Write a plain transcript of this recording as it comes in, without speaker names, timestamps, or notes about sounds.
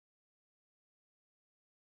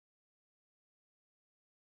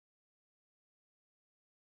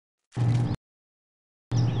It's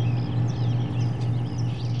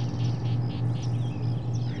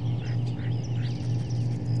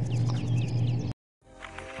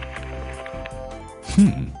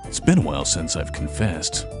been a while since I've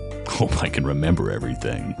confessed. Hope I can remember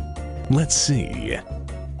everything. Let's see.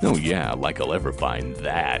 Oh yeah, like I'll ever find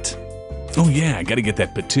that. Oh yeah, I gotta get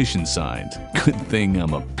that petition signed. Good thing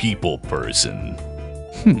I'm a people person.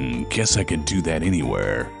 Guess I can do that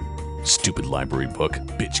anywhere. Stupid library book,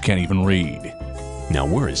 bitch can't even read. Now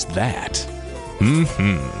where is that?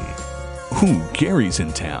 Ooh, Gary's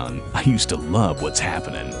in town. I used to love what's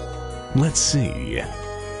happening. Let's see.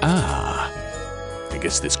 I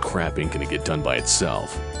guess this crap ain't gonna get done by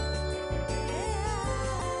itself.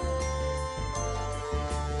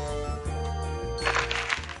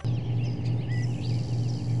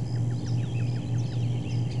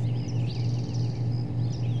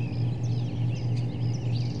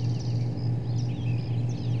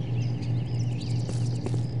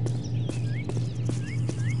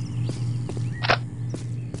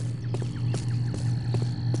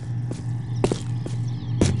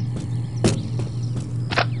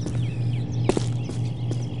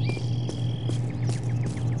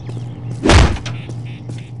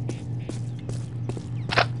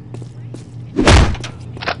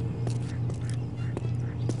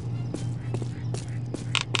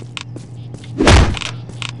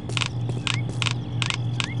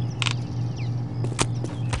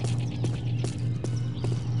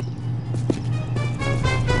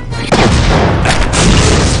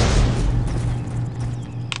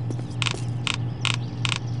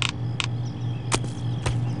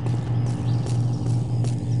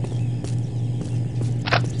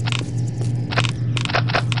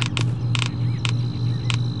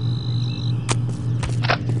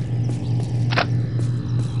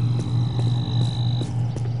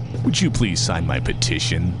 Would you please sign my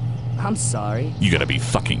petition? I'm sorry. You gotta be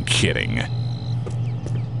fucking kidding.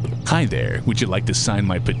 Hi there, would you like to sign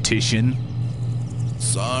my petition?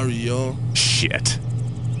 Sorry, yo. Shit.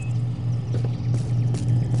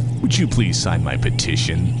 Would you please sign my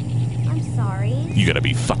petition? I'm sorry. You gotta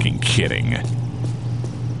be fucking kidding.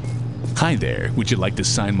 Hi there, would you like to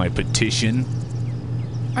sign my petition?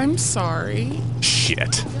 I'm sorry.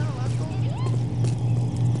 Shit.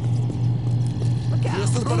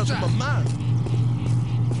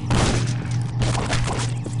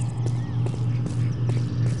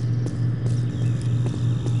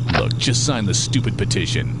 Look, just sign the stupid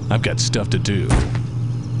petition. I've got stuff to do.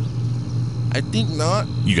 I think not.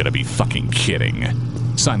 You gotta be fucking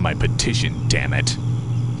kidding. Sign my petition, damn it.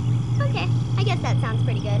 Okay, I guess that sounds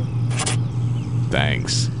pretty good.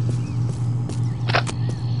 Thanks.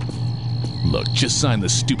 Look, just sign the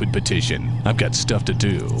stupid petition. I've got stuff to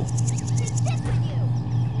do.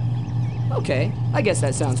 Okay, I guess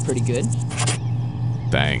that sounds pretty good.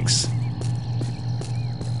 Thanks.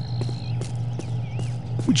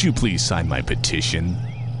 Would you please sign my petition?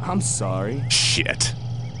 I'm sorry. Shit.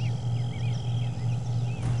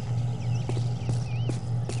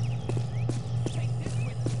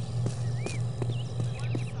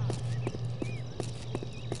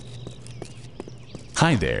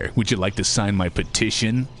 Hi there, would you like to sign my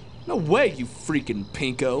petition? No way, you freaking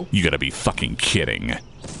pinko. You gotta be fucking kidding.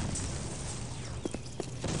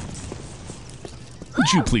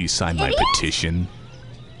 Would you please sign my petition?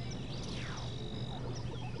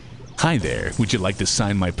 Hi there, would you like to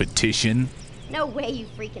sign my petition? No way, you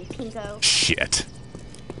freaking pinko. Shit.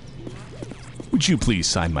 Would you please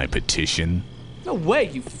sign my petition? No way,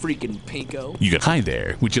 you freaking pinko. Hi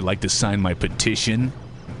there, would you like to sign my petition?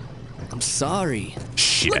 I'm sorry.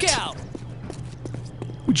 Shit. Look out!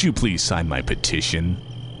 Would you please sign my petition?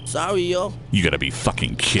 Sorry, yo. You gotta be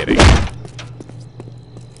fucking kidding.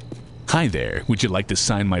 Hi there, would you like to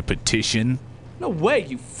sign my petition? No way,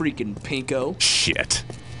 you freaking pinko. Shit.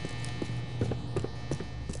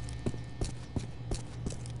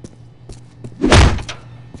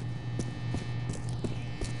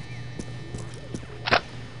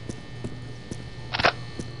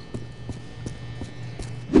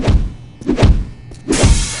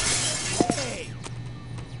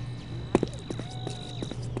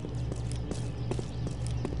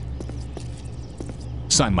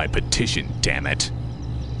 Sign my petition, damn it.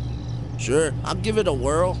 Sure, I'll give it a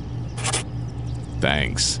whirl.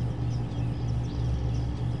 Thanks.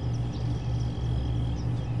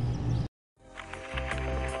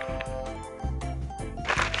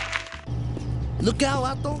 Look out,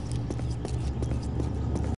 Vato.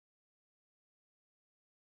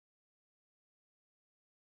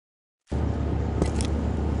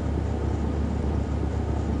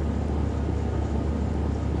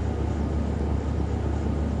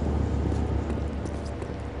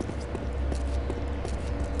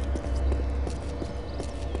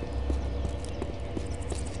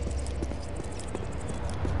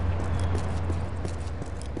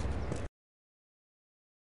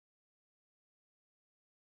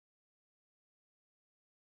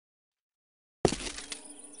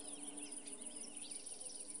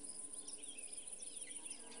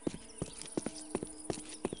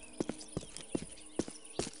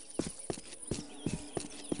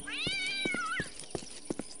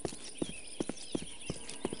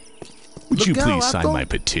 Would you Look out, please sign Otto. my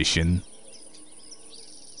petition?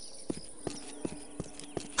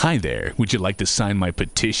 Hi there, would you like to sign my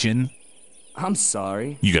petition? I'm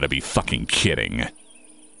sorry. You gotta be fucking kidding.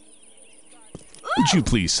 Would you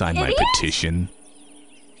please sign my idiot. petition?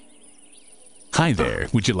 Hi there,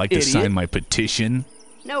 would you like to Idiot. sign my petition?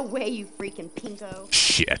 No way, you freaking pinko.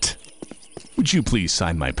 Shit. Would you please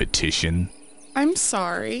sign my petition? I'm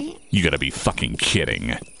sorry. You gotta be fucking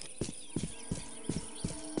kidding.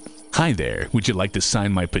 Hi there, would you like to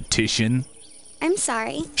sign my petition? I'm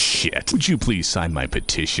sorry. Shit. Would you please sign my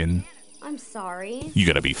petition? I'm sorry. You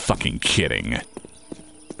gotta be fucking kidding.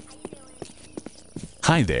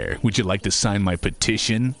 Hi there, would you like to sign my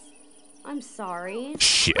petition? I'm sorry.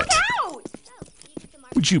 Shit. Out!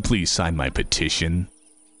 Would you please sign my petition?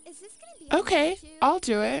 Okay, I'll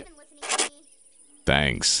do it.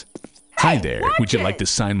 Thanks. Hi there, would you like to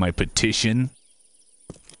sign my petition?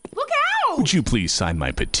 Look out! Would you please sign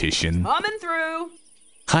my petition? Coming through.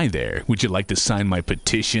 Hi there, would you like to sign my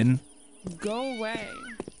petition? Go away.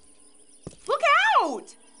 Look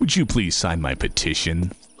out! Would you please sign my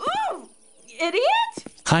petition? Ooh, idiot!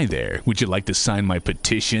 Hi there, would you like to sign my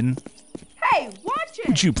petition? Hey, watch it!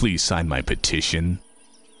 Would you please sign my petition?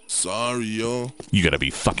 Sorry, yo. You gotta be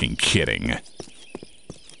fucking kidding.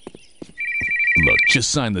 Look, just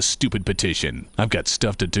sign the stupid petition. I've got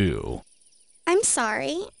stuff to do. I'm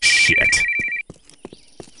sorry. Shit.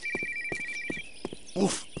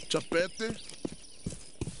 Oof, chapete.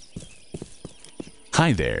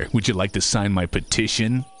 Hi there, would you like to sign my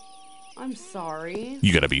petition? I'm sorry.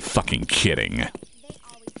 You gotta be fucking kidding.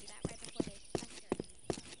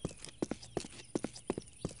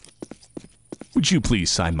 Would you please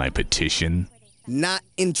sign my petition? Not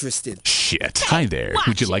interested. Shit. Hi there,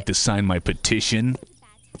 would you like to sign my petition?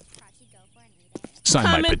 Sign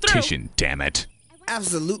my Coming petition, damn it.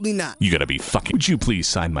 Absolutely not. You gotta be fucking. Would you please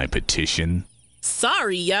sign my petition?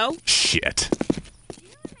 Sorry, yo. Shit.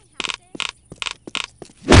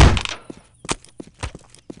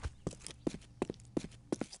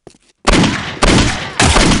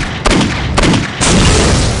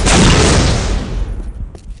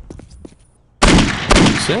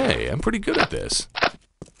 Say, I'm pretty good at this.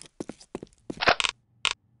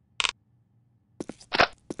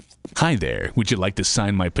 Hi there, would you like to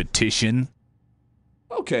sign my petition?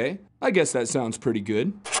 Okay, I guess that sounds pretty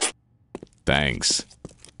good. Thanks.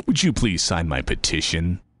 Would you please sign my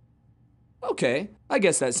petition? Okay, I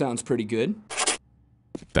guess that sounds pretty good.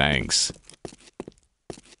 Thanks.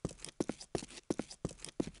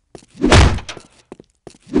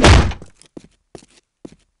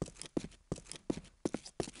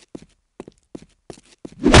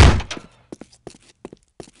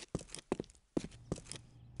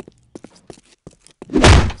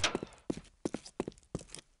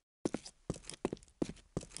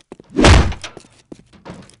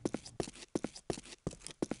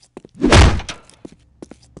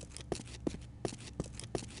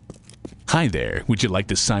 Hi there, would you like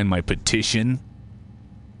to sign my petition?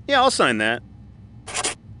 Yeah, I'll sign that.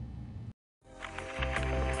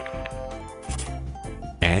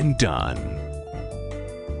 And done.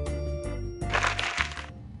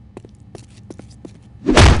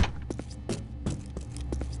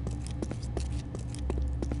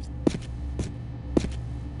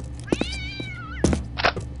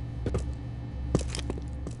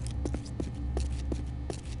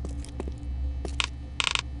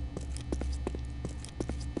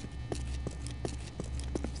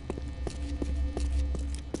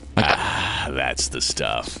 Ah, that's the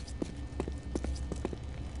stuff.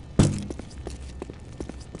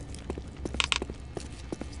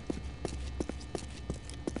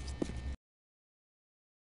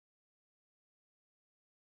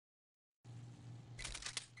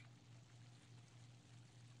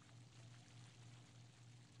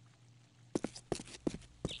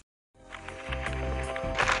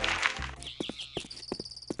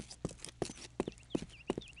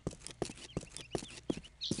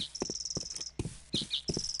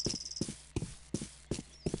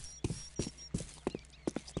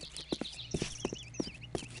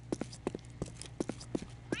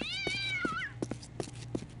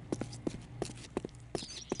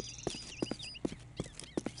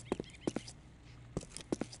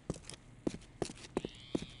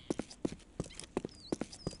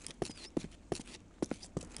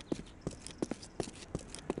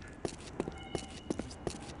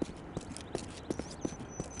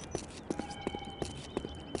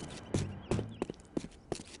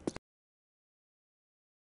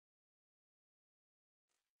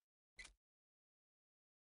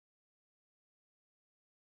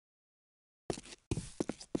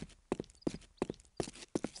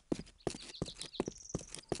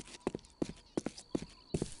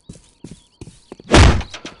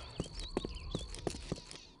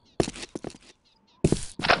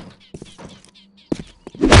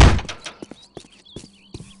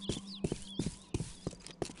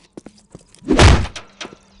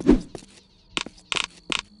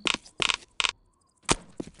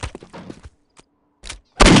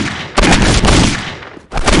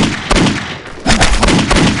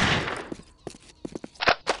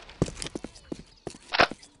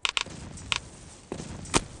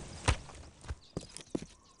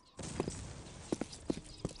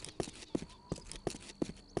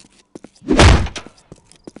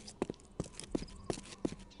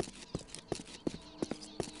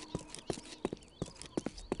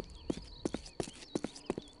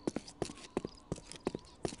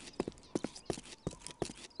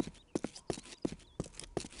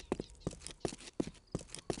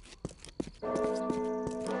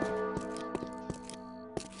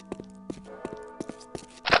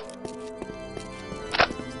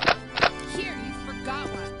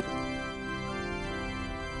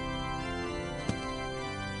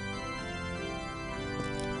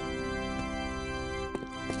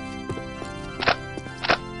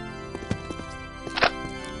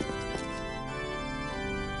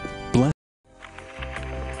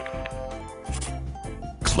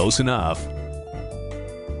 Close enough.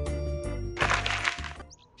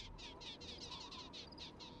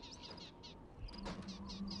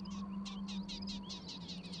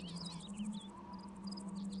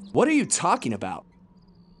 What are you talking about?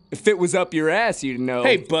 If it was up your ass, you'd know.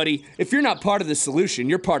 Hey, buddy, if you're not part of the solution,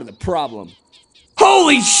 you're part of the problem.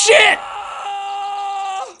 Holy shit!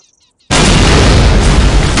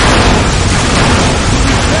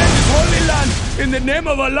 Holy Land, in the name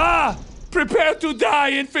of Allah, prepare to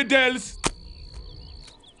die, infidels!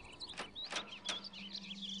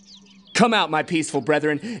 Come out, my peaceful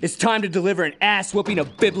brethren. It's time to deliver an ass-whooping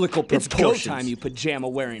of biblical proportions. It's go time, you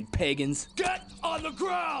pajama-wearing pagans. Get on the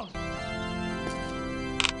ground!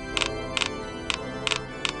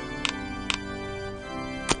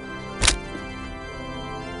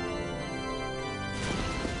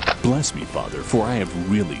 Bless me, Father, for I have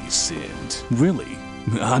really sinned. Really.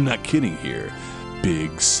 I'm not kidding here.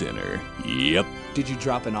 Big sinner. Yep. Did you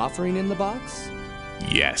drop an offering in the box?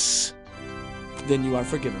 Yes. Then you are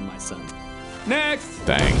forgiven, my son. Next!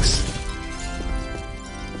 Thanks.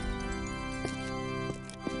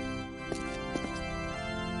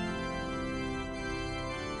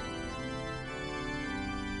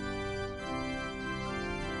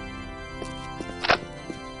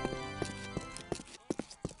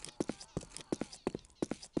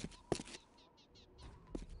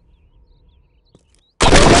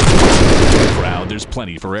 Crowd, there's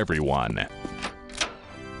plenty for everyone.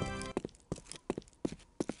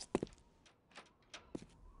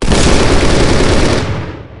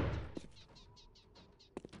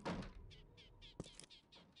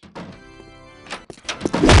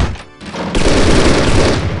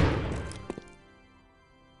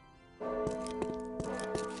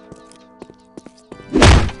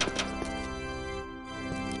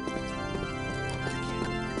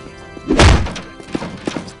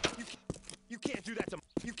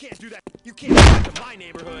 You can't do that to my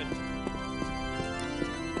neighborhood.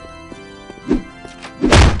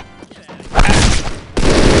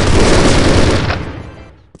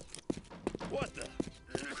 What the?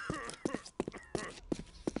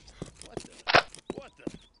 What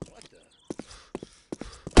the?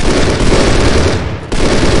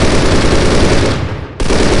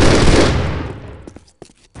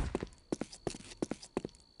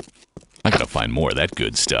 I gotta find more of that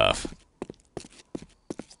good stuff.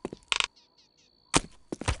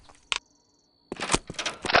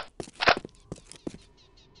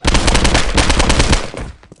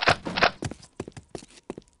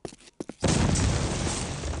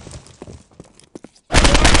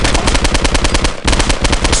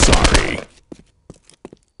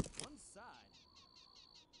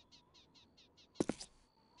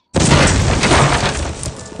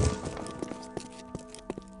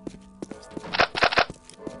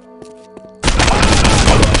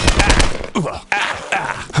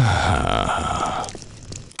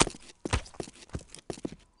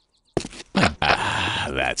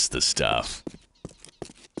 That's the stuff.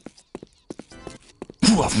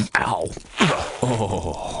 Ow.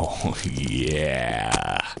 Oh,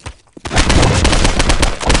 yeah.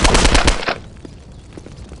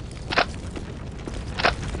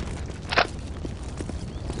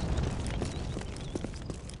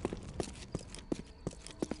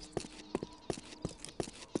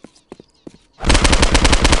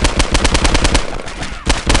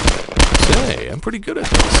 Say, I'm pretty good at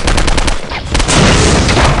this.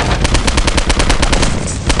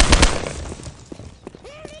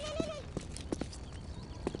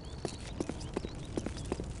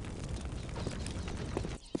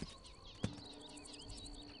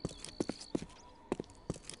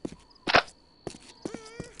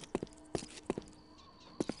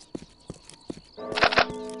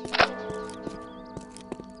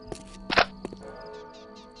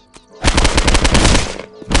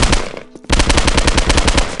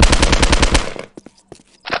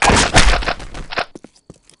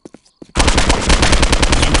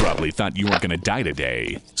 Thought you weren't gonna die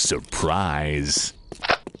today. Surprise.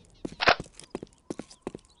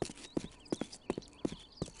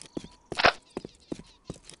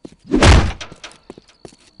 The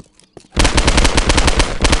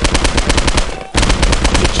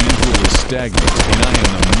gene pool is stagnant, and I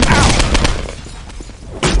am the...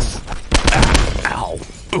 Ow!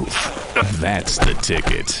 Oof. That's the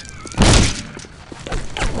ticket.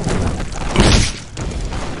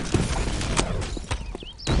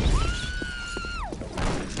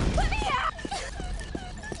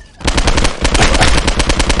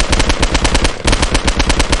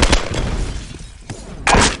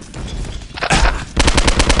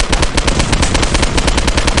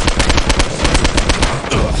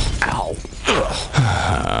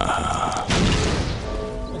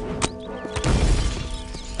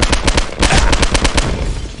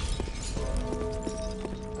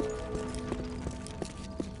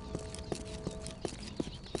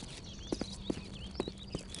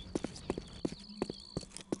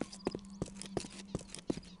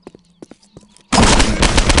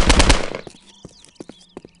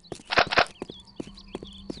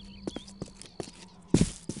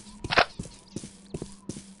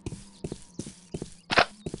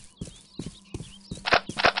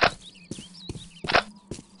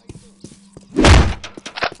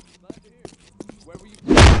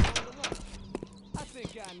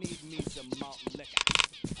 I need me some malt liquor.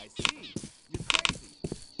 I see. You're crazy.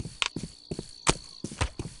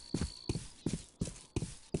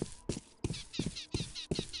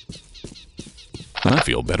 I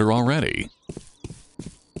feel better already.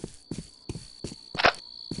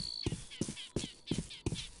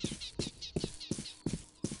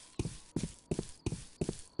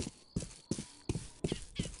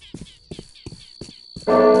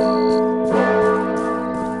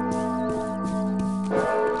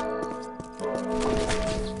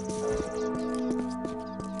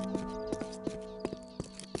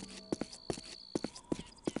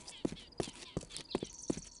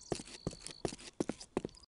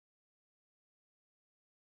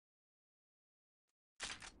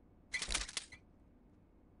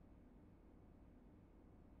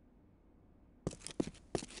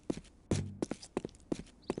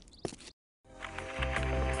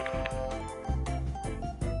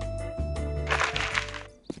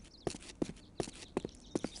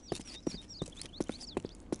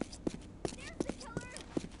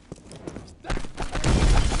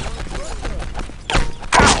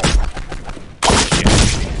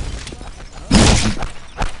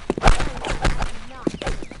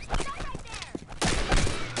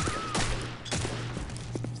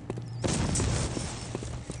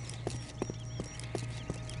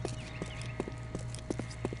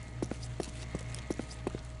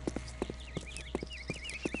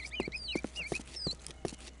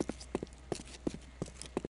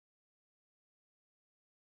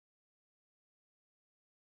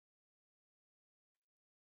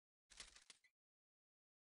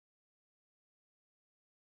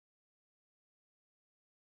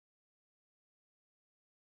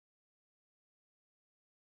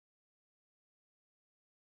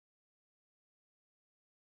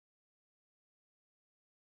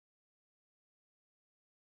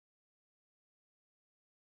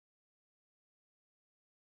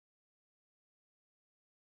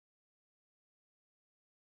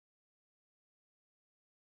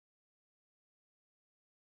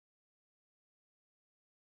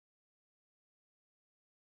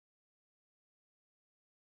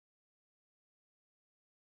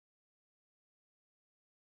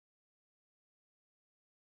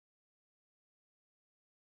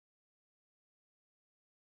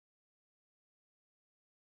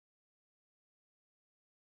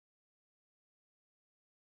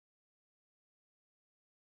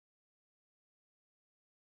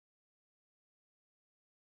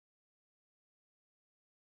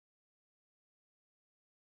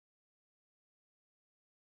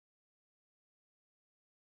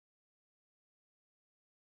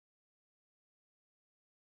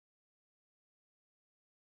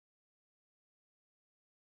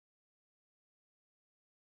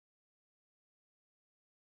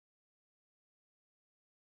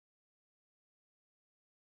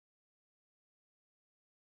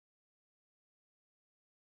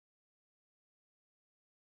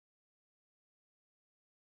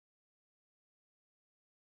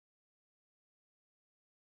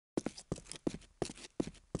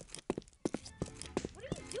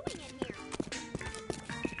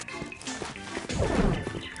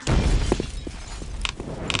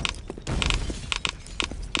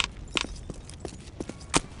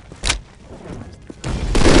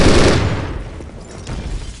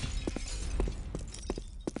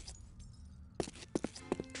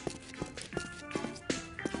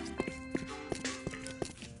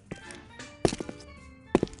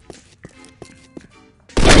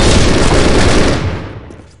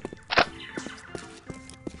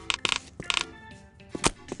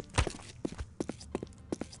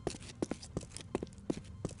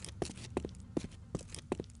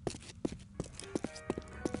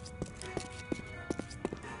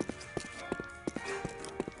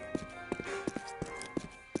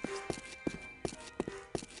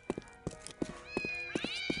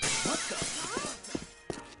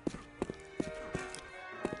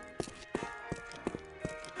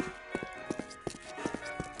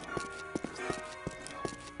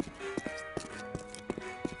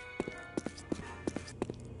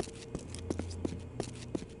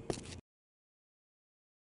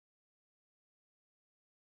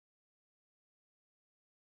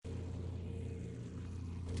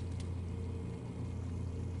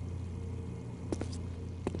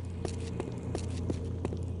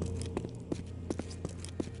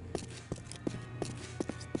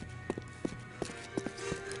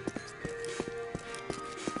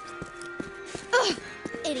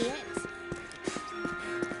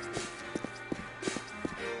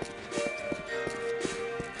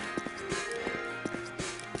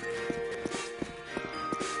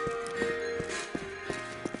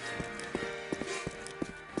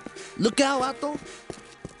 Look out, Vato.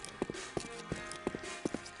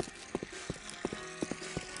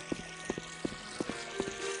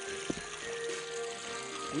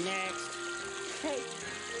 Next. Hey.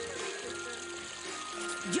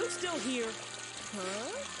 You still here? Huh?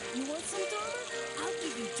 You want some drama? I'll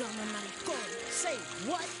give you drama, maricón. Say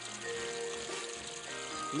what?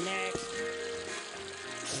 Next.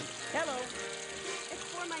 Hello. It's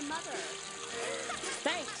for my mother.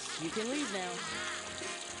 Thanks. You can leave now.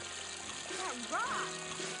 That rocks.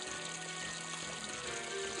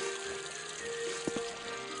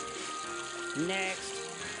 Next.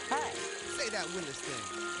 Hi. Say that Willis thing.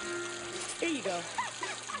 Here you go.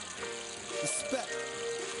 Respect.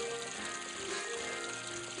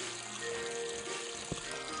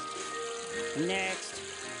 Next.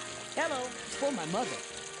 Hello. It's for my mother.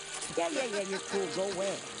 Yeah, you're cool. Go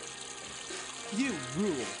away. You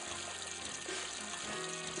rule.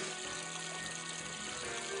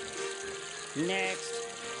 Next.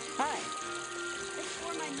 Hi. It's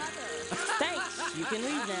for my mother. Thanks. You can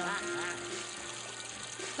leave now.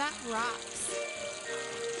 That rocks.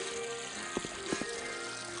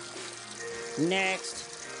 Next.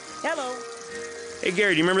 Hello. Hey,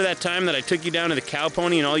 Gary, do you remember that time that I took you down to the cow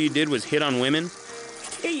pony and all you did was hit on women?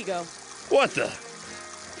 Here you go. What the?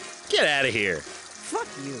 Get out of here. Fuck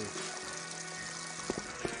you.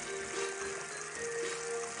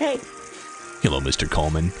 Hey. Hello, Mr.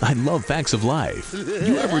 Coleman. I love facts of life.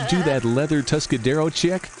 You ever do that leather Tuscadero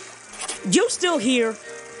chick? You still here?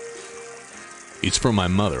 It's from my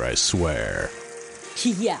mother, I swear.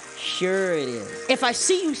 Yeah, sure it is. If I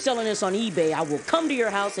see you selling this on eBay, I will come to your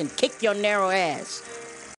house and kick your narrow ass.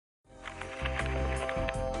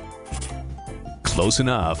 Close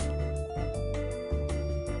enough.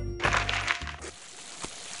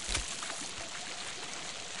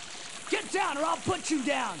 Get down or I'll put you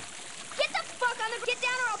down. Get the fuck on the... Get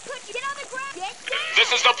down or I'll put you... Get on the ground. Get down.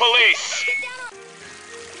 This is the police. Get down or...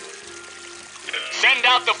 Send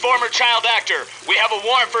out the former child actor. We have a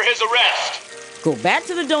warrant for his arrest. Go back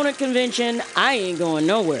to the donut convention. I ain't going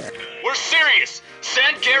nowhere. We're serious.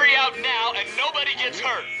 Send Gary out now and nobody gets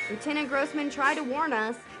hurt. Lieutenant Grossman tried to warn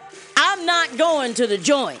us. I'm not going to the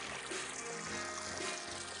joint.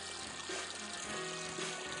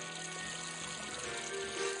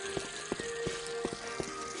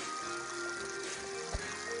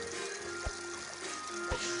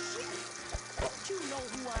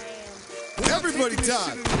 Everybody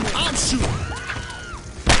died. I'm shooting.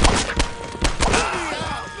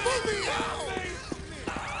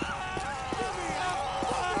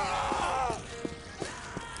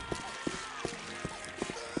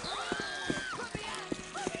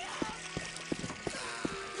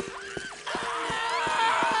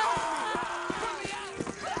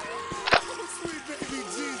 Sweet baby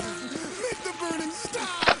Jesus, make the burning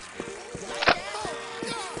stop.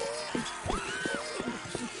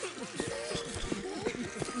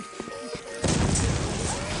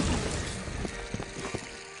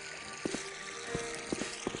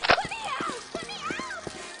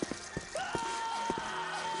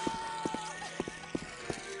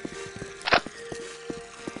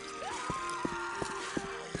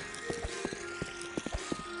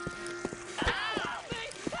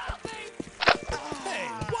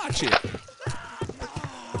 Watch it.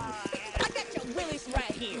 I got your willies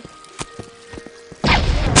right here.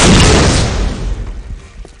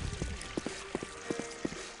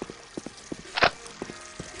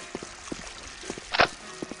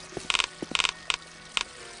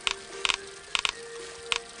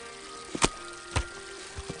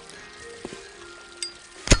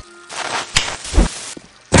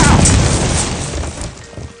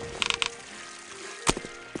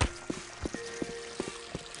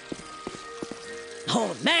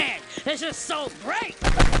 Oh man, this is so great!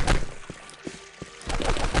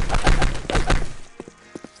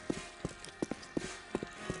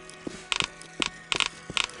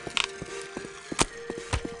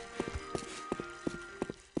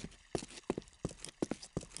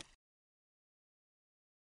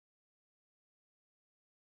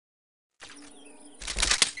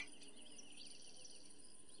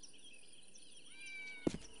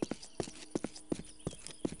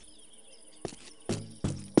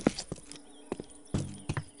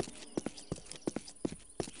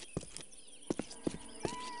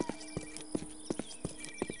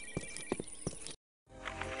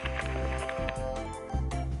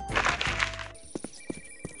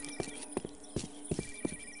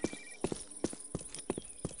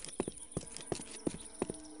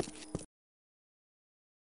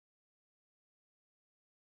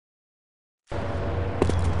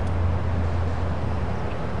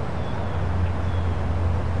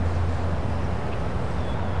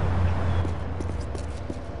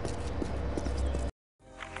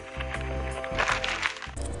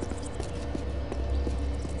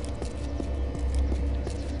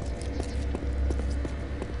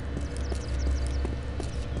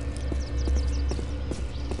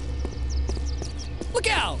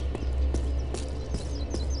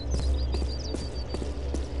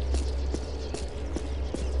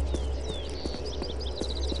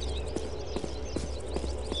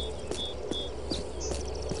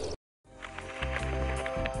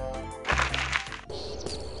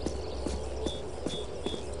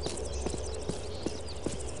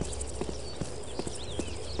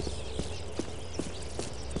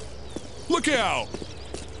 Look out!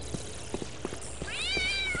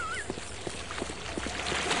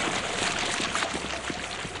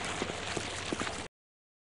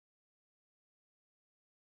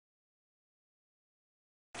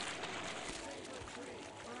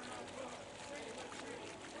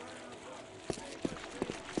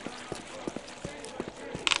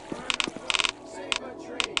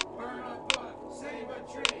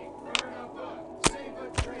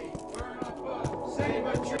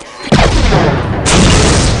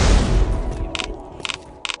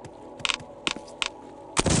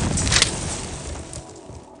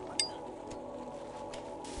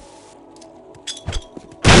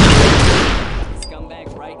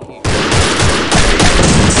 Scumbag right here.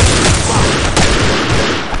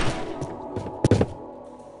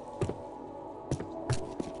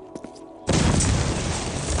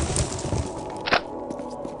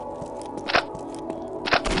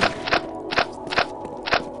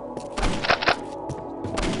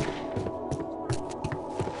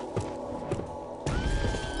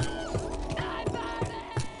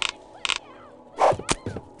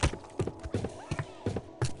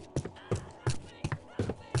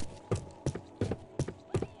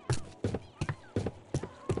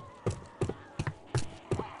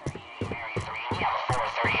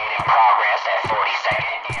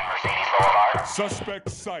 Suspect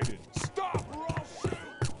sighted. Stop or I'll shoot!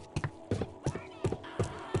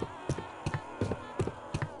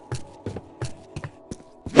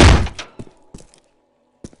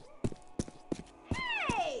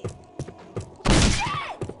 Hey!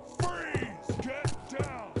 Freeze! Get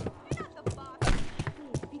down! You're not the boss.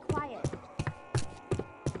 Please, be quiet.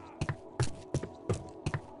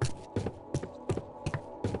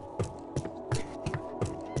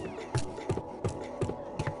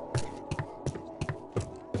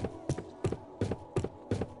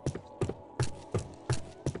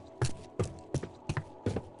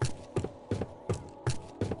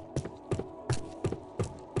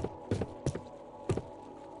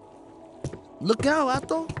 Look out,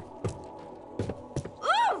 Vato.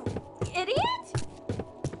 Ooh! Idiot!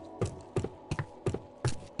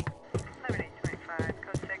 7825,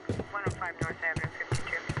 code 6, 105 North Avenue,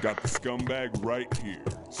 52. Got the scumbag right here.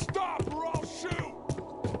 Stop or I'll shoot!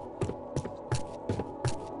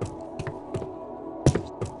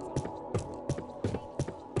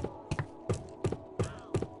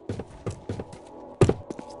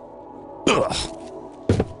 Ugh.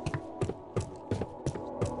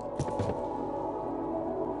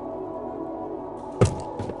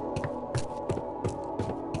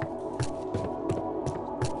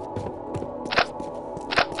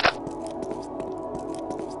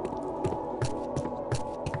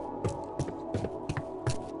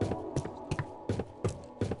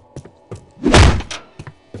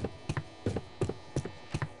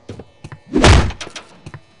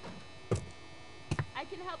 I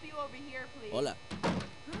can help you over here, please. Hola.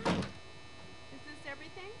 Hi. Is this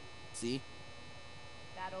everything? See?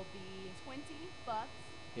 That'll be $20.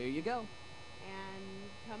 Here you go. And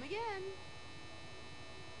come again.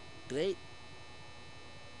 Great.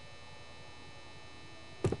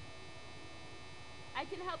 I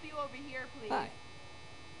can help you over here, please. Hi.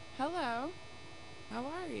 Hello. How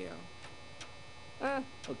are you?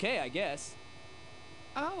 Okay, I guess.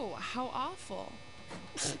 Oh, how awful.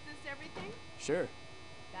 Is this everything? Sure.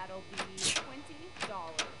 That'll be $20.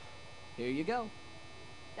 Here you go.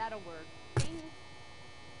 That'll work.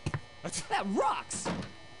 Thanks. That rocks!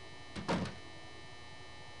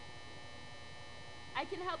 I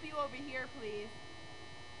can help you over here, please.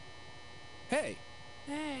 Hey.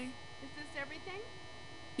 Hey. Is this everything?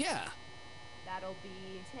 Yeah. That'll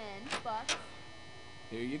be $10.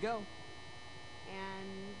 Here you go.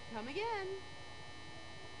 And come again.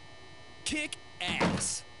 Kick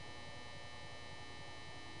ass.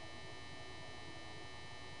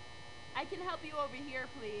 I can help you over here,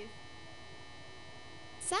 please.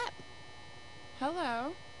 Sup?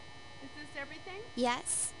 Hello. Is this everything?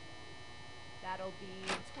 Yes. That'll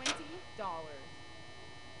be $20.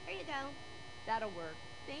 Here you go. That'll work.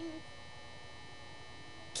 Thanks.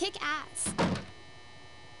 Kick ass.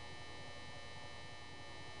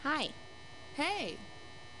 Hi. Hey.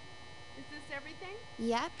 Is this everything?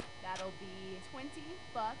 Yep. That'll be $20.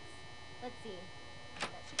 Let's see.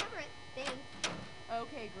 That should cover it. Thanks.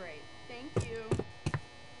 Okay, great. Thank you.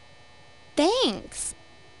 Thanks.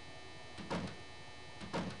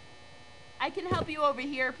 I can help you over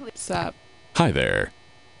here, please. Sup? Hi there.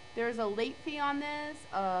 There's a late fee on this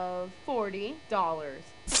of $40.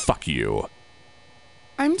 Fuck you.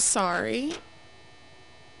 I'm sorry.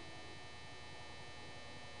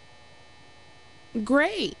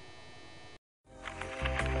 Great.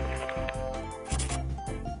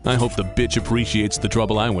 I hope the bitch appreciates the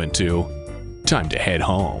trouble I went to. Time to head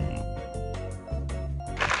home.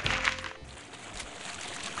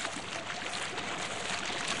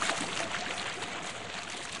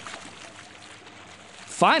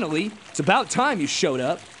 Finally, it's about time you showed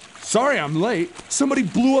up. Sorry I'm late. Somebody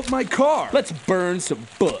blew up my car. Let's burn some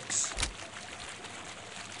books.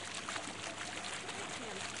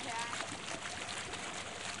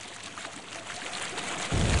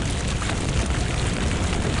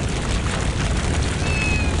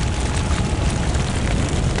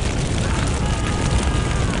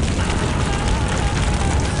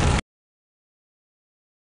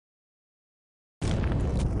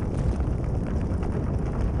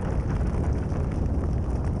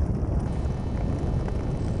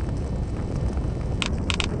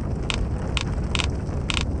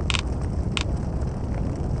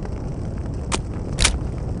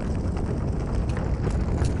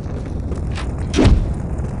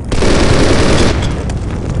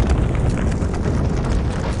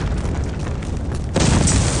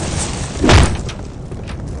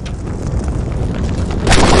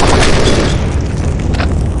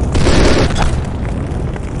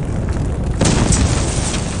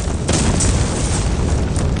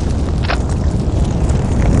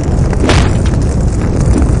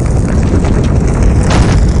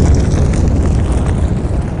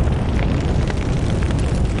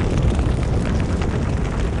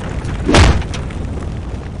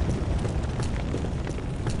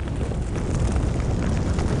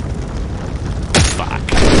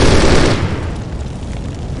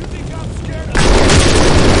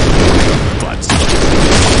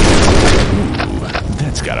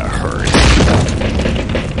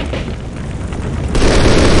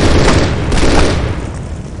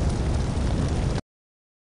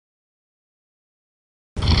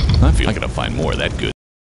 I gotta find more of that good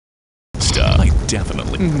stuff. I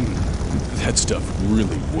definitely... That stuff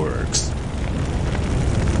really works.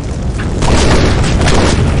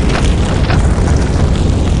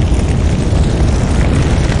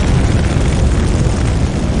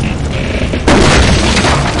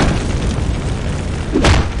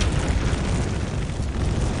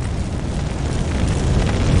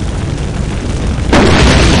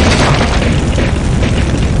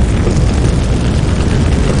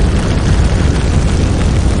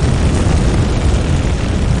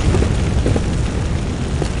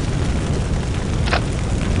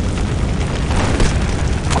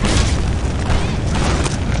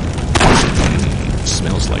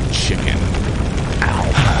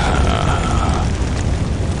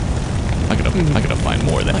 I gotta find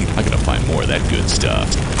more of that. I gotta find more of that good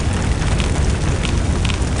stuff.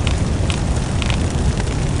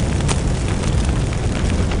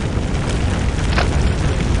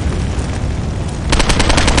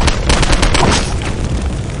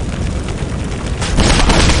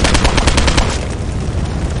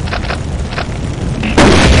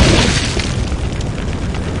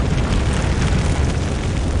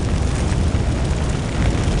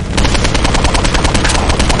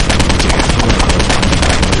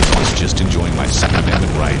 Enjoying my Second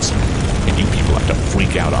Amendment rights, and you people have to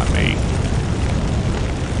freak out on me.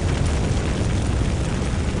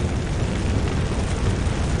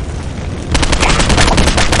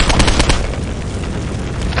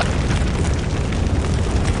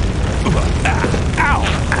 Ow!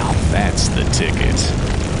 That's the ticket.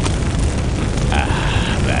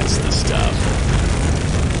 That's the stuff.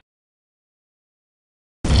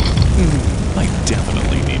 I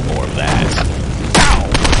definitely need more of that.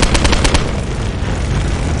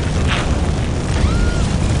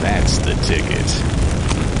 That's the ticket.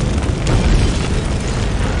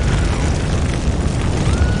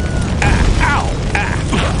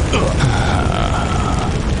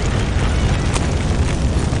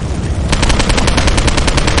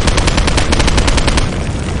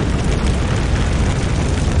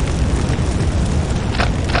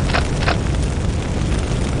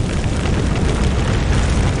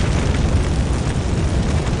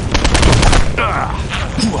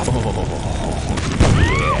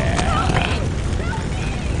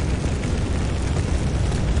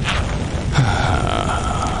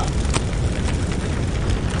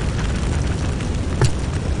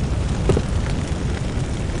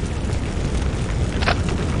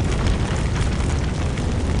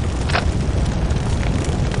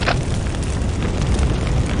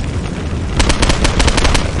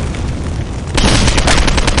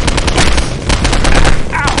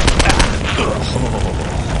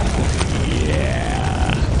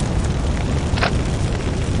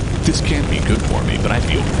 This can't be good for me, but I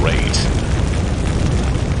feel great.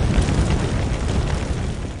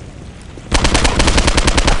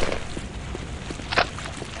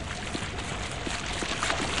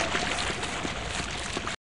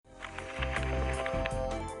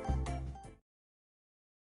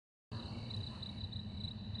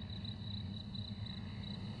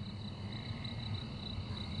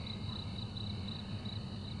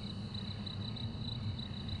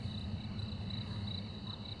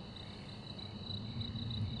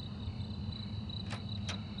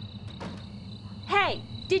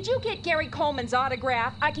 Did you get Gary Coleman's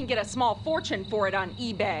autograph? I can get a small fortune for it on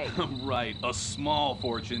eBay. Right, a small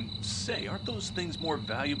fortune. Say, aren't those things more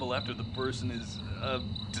valuable after the person is,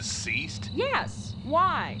 deceased? Yes.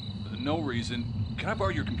 Why? No reason. Can I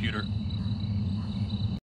borrow your computer?